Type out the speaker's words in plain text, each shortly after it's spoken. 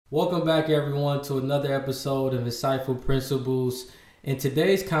Welcome back, everyone, to another episode of Insightful Principles. In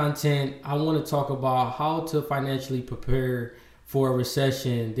today's content, I want to talk about how to financially prepare for a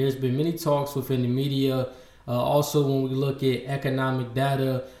recession. There's been many talks within the media, also when we look at economic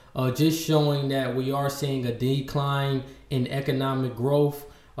data, just showing that we are seeing a decline in economic growth.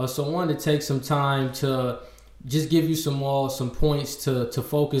 So I wanted to take some time to just give you some points to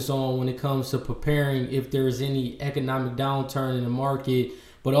focus on when it comes to preparing if there's any economic downturn in the market,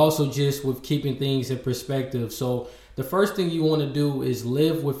 but also just with keeping things in perspective. So the first thing you want to do is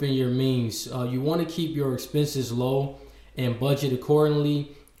live within your means. You want to keep your expenses low and budget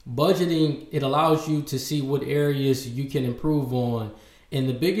accordingly. Budgeting, it allows you to see what areas you can improve on. And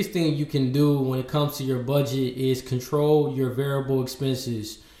the biggest thing you can do when it comes to your budget is control your variable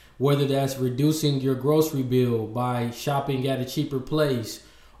expenses, whether that's reducing your grocery bill by shopping at a cheaper place,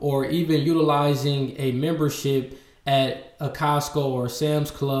 or even utilizing a membership at a Costco or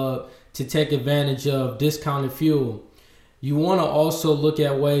Sam's Club to take advantage of discounted fuel. You want to also look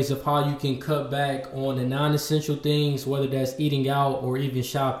at ways of how you can cut back on the non-essential things, whether that's eating out or even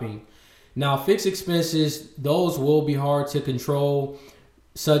shopping. Now, fixed expenses, those will be hard to control,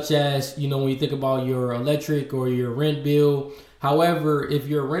 such as, when you think about your electric or your rent bill. However, if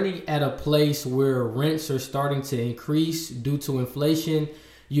you're renting at a place where rents are starting to increase due to inflation,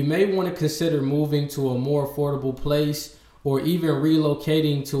 you may want to consider moving to a more affordable place or even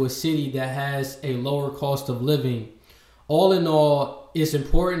relocating to a city that has a lower cost of living. All in all, it's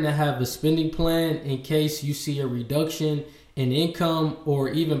important to have a spending plan in case you see a reduction in income or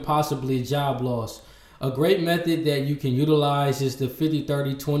even possibly a job loss. A great method that you can utilize is the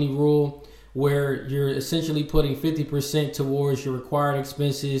 50-30-20 rule, where you're essentially putting 50% towards your required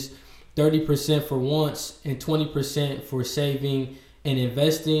expenses, 30% for wants, and 20% for saving and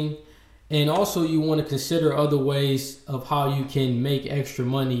investing. And also you want to consider other ways of how you can make extra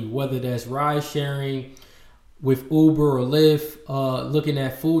money, whether that's ride sharing with Uber or Lyft, looking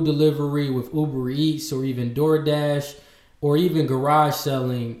at food delivery with Uber Eats or even DoorDash, or even garage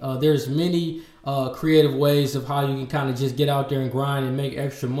selling. There's many creative ways of how you can kind of just get out there and grind and make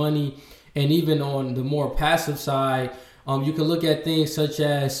extra money. And even on the more passive side, you can look at things such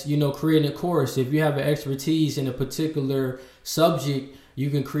as, creating a course. If you have an expertise in a particular subject,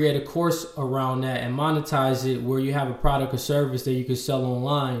 you can create a course around that and monetize it where you have a product or service that you can sell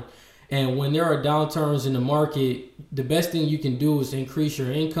online. And when there are downturns in the market, the best thing you can do is increase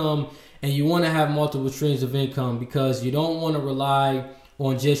your income. And you want to have multiple streams of income because you don't want to rely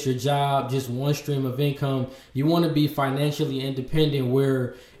on just your job, just one stream of income. You want to be financially independent,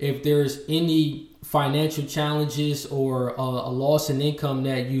 where if there's any financial challenges or a loss in income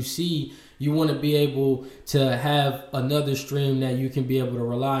that you see, you want to be able to have another stream that you can be able to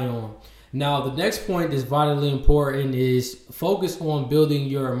rely on. Now, the next point that's vitally important is focus on building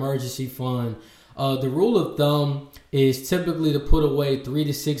your emergency fund. The rule of thumb is typically to put away 3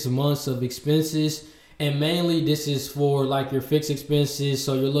 to 6 months of expenses. And mainly this is for like your fixed expenses.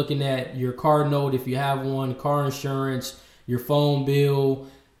 So you're looking at your car note if you have one, car insurance, your phone bill,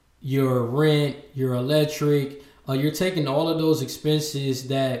 your rent, your electric. You're taking all of those expenses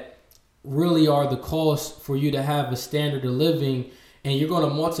that really are the cost for you to have a standard of living, and you're going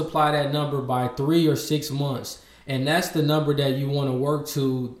to multiply that number by 3 or 6 months. And that's the number that you want to work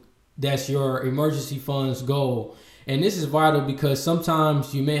to. That's your emergency funds goal. And this is vital because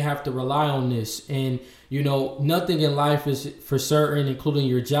sometimes you may have to rely on this. And, nothing in life is for certain, including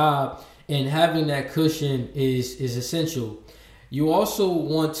your job. And having that cushion is essential. You also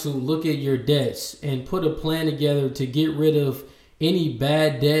want to look at your debts and put a plan together to get rid of any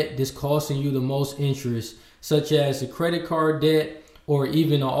bad debt that's costing you the most interest, such as a credit card debt or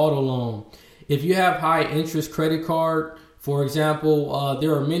even an auto loan. If you have high interest credit card, for example,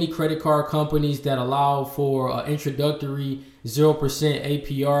 there are many credit card companies that allow for introductory 0%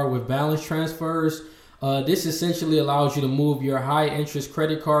 APR with balance transfers. This essentially allows you to move your high interest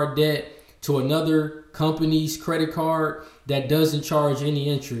credit card debt to another company's credit card that doesn't charge any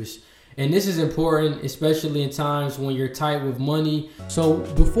interest. And this is important, especially in times when you're tight with money. So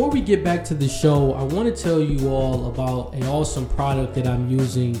before we get back to the show, I want to tell you all about an awesome product that I'm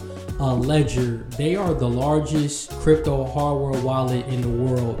using, Ledger. They are the largest crypto hardware wallet in the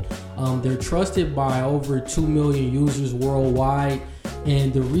world. They're trusted by over 2 million users worldwide.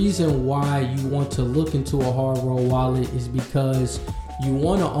 And the reason why you want to look into a hardware wallet is because you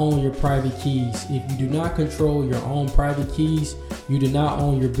want to own your private keys. If you do not control your own private keys, you do not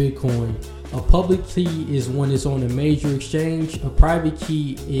own your Bitcoin. A public key is when it's on a major exchange. A private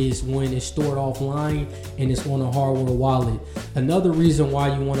key is when it's stored offline and it's on a hardware wallet. Another reason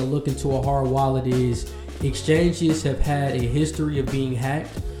why you want to look into a hard wallet is exchanges have had a history of being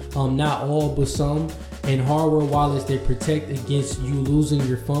hacked. not all, but some. And hardware wallets, they protect against you losing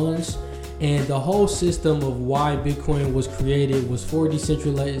your funds. And the whole system of why Bitcoin was created was for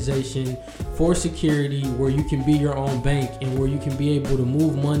decentralization, for security, where you can be your own bank and where you can be able to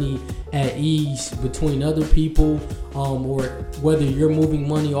move money at ease between other people, or whether you're moving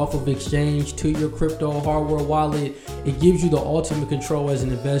money off of exchange to your crypto hardware wallet. It gives you the ultimate control as an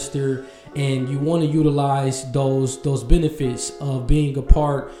investor, and you want to utilize those benefits of being a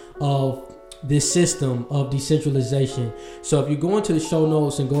part of this system of decentralization. So if you go into the show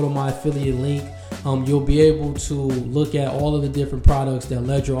notes and go to my affiliate link, you'll be able to look at all of the different products that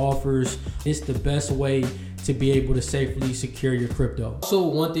Ledger offers. It's the best way to be able to safely secure your crypto. Also,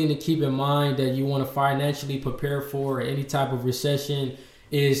 one thing to keep in mind that you want to financially prepare for any type of recession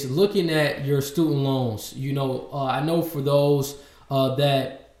is looking at your student loans. I know for those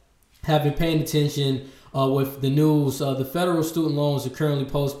that have been paying attention with the news, the federal student loans are currently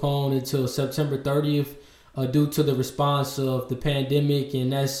postponed until September 30th due to the response of the pandemic,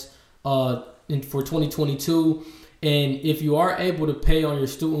 and that's for 2022. And if you are able to pay on your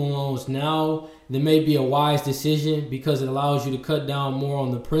student loans now, there may be a wise decision because it allows you to cut down more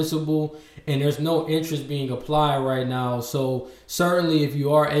on the principal, and there's no interest being applied right now. So certainly if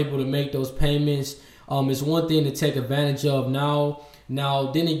you are able to make those payments, it's one thing to take advantage of now.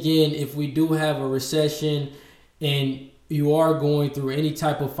 Now, then again, if we do have a recession and you are going through any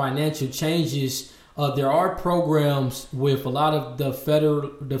type of financial changes, there are programs with a lot of the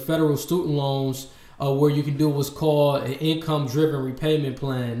federal student loans where you can do what's called an income-driven repayment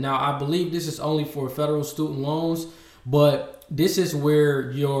plan. Now, I believe this is only for federal student loans, but this is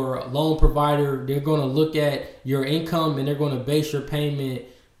where your loan provider, they're going to look at your income and they're going to base your payment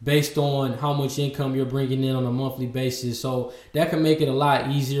based on how much income you're bringing in on a monthly basis. So that can make it a lot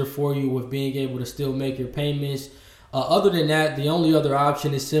easier for you with being able to still make your payments. Other than that, the only other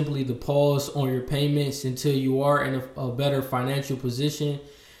option is simply to pause on your payments until you are in a better financial position.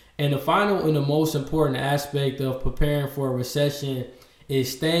 And the final and the most important aspect of preparing for a recession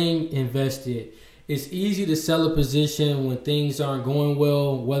is staying invested. It's easy to sell a position when things aren't going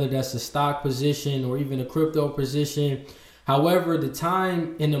well, whether that's a stock position or even a crypto position. However, the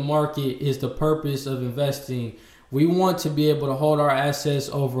time in the market is the purpose of investing. We want to be able to hold our assets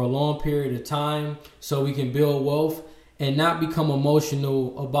over a long period of time so we can build wealth and not become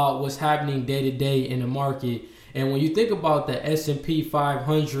emotional about what's happening day to day in the market. And when you think about the S&P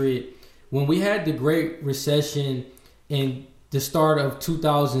 500, when we had the Great Recession in the start of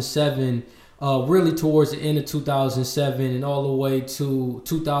 2007, really towards the end of 2007 and all the way to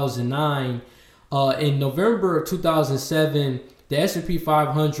 2009, in November of 2007, the S&P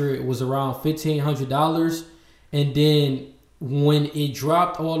 500 was around $1,500. And then when it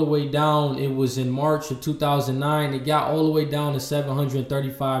dropped all the way down, it was in March of 2009, it got all the way down to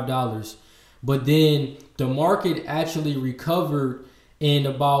 $735. But then the market actually recovered in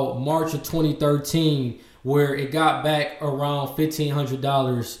about March of 2013, where it got back around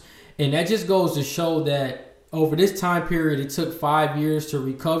 $1,500. And that just goes to show that over this time period, it took 5 years to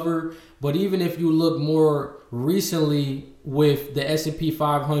recover. But even if you look more recently with the S&P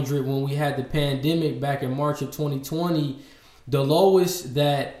 500, when we had the pandemic back in March of 2020, the lowest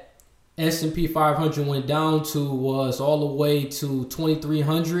that S&P 500 went down to was all the way to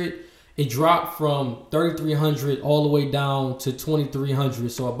 2,300. It dropped from 3,300 all the way down to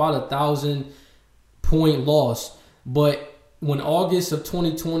 2,300. So about 1,000 point loss. But when August of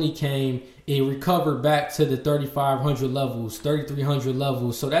 2020 came, it recovered back to the 3,500 levels, 3,300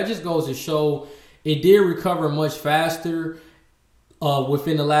 levels. So that just goes to show it did recover much faster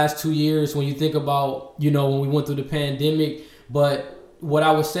within the last 2 years when you think about, when we went through the pandemic. But what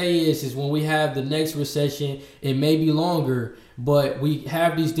I would say is when we have the next recession, it may be longer, but we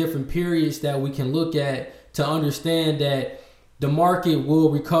have these different periods that we can look at to understand that the market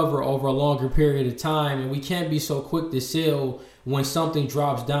will recover over a longer period of time, and we can't be so quick to sell when something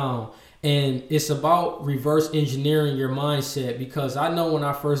drops down. And it's about reverse engineering your mindset, because I know when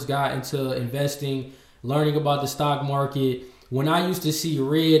I first got into investing, learning about the stock market, when I used to see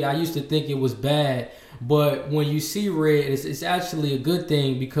red, I used to think it was bad. But when you see red, it's actually a good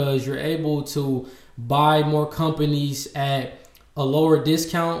thing, because you're able to buy more companies at a lower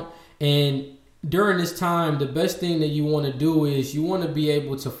discount. And during this time, the best thing that you want to do is you want to be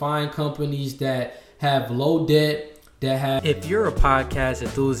able to find companies that have low debt, that have... If you're a podcast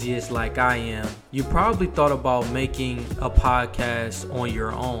enthusiast like I am, You probably thought about making a podcast on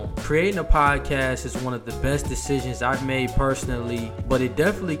your own. Creating a podcast is one of the best decisions I've made personally, but it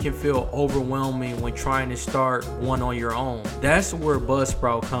definitely can feel overwhelming when trying to start one on your own. That's where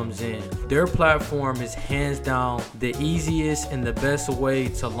Buzzsprout comes in. Their platform is hands down the easiest and the best way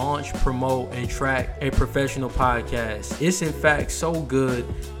to launch, promote, and track a professional podcast. It's in fact so good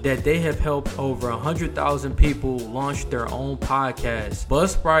that they have helped over 100,000 people launch their own podcast.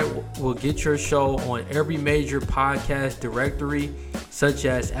 Buzzsprout will get your show on every major podcast directory such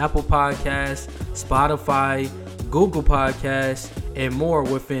as Apple Podcasts, Spotify, Google Podcasts, and more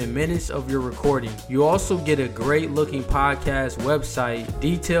within minutes of your recording. You also get a great looking podcast website,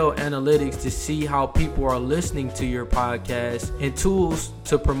 detailed analytics to see how people are listening to your podcast, and tools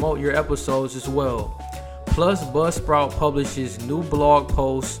to promote your episodes as well. Plus, Buzzsprout publishes new blog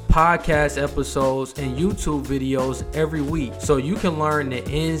posts, podcast episodes, and YouTube videos every week, so you can learn the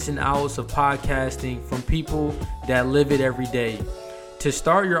ins and outs of podcasting from people that live it every day. To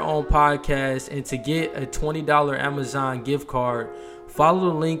start your own podcast and to get a $20 Amazon gift card, follow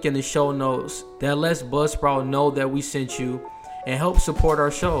the link in the show notes that lets Buzzsprout know that we sent you and help support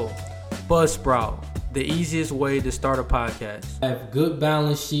our show. Buzzsprout, the easiest way to start a podcast. Have good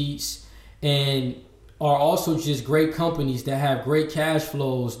balance sheets and are also just great companies that have great cash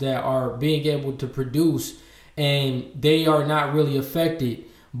flows that are being able to produce, and they are not really affected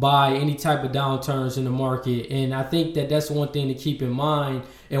by any type of downturns in the market. And I think that that's one thing to keep in mind.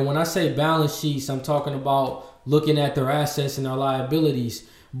 And when I say balance sheets, I'm talking about looking at their assets and their liabilities.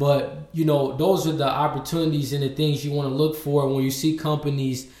 But, you know, those are the opportunities and the things you want to look for when you see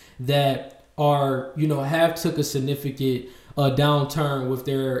companies that are, you know, have took a significant downturn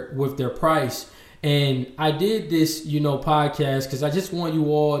with their price. And I did this, you know, podcast because I just want you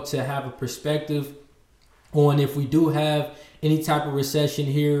all to have a perspective on if we do have any type of recession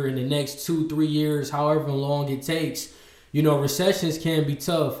here in the next 2-3 years, however long it takes. You know, recessions can be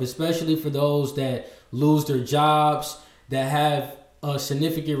tough, especially for those that lose their jobs, that have a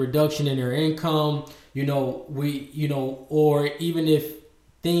significant reduction in their income, or even if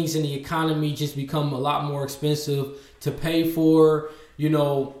things in the economy just become a lot more expensive to pay for. You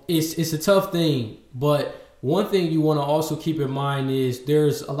know, it's a tough thing, but one thing you want to also keep in mind is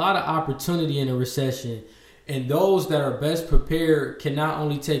there's a lot of opportunity in a recession, and those that are best prepared can not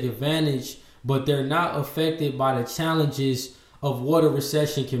only take advantage, but they're not affected by the challenges of what a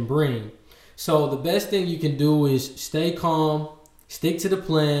recession can bring. So the best thing you can do is stay calm, stick to the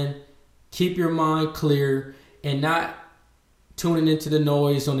plan, keep your mind clear, and not tuning into the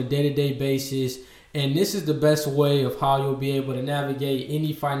noise on a day-to-day basis. And this is the best way of how you'll be able to navigate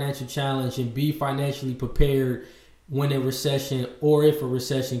any financial challenge and be financially prepared when a recession or if a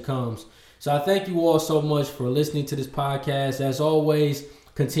recession comes. So I thank you all so much for listening to this podcast. As always,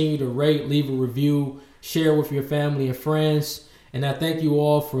 continue to rate, leave a review, share with your family and friends. And I thank you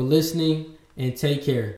all for listening, and take care.